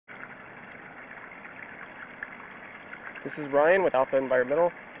This is Ryan with Alpha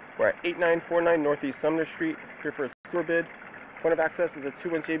Environmental. We're at 8949 Northeast Sumner Street, here for a sewer bid. Point of access is a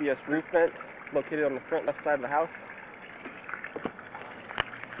 2-inch ABS roof vent located on the front left side of the house.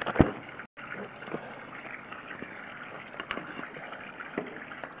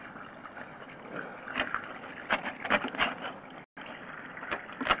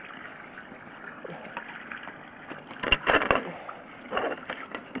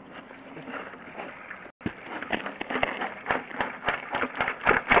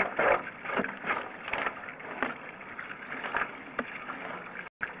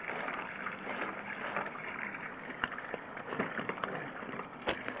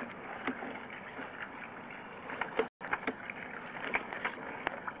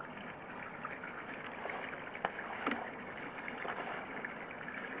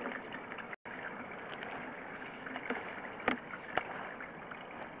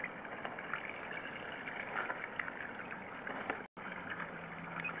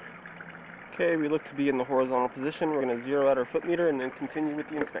 Okay, we look to be in the horizontal position. We're going to zero out our foot meter and then continue with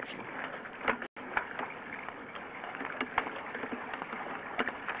the inspection.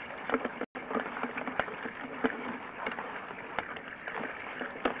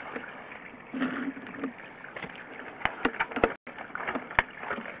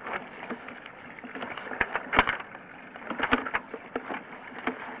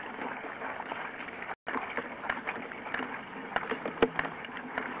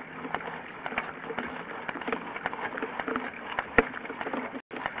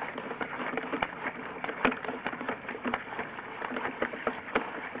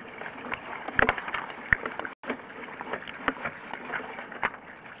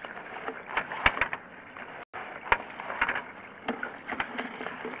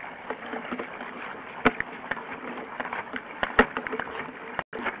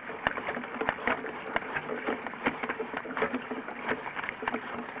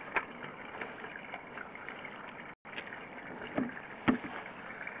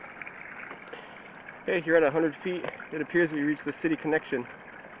 Okay, here at 100 feet, it appears we reached the city connection.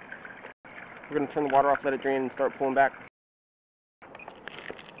 We're going to turn the water off, let it drain, and start pulling back.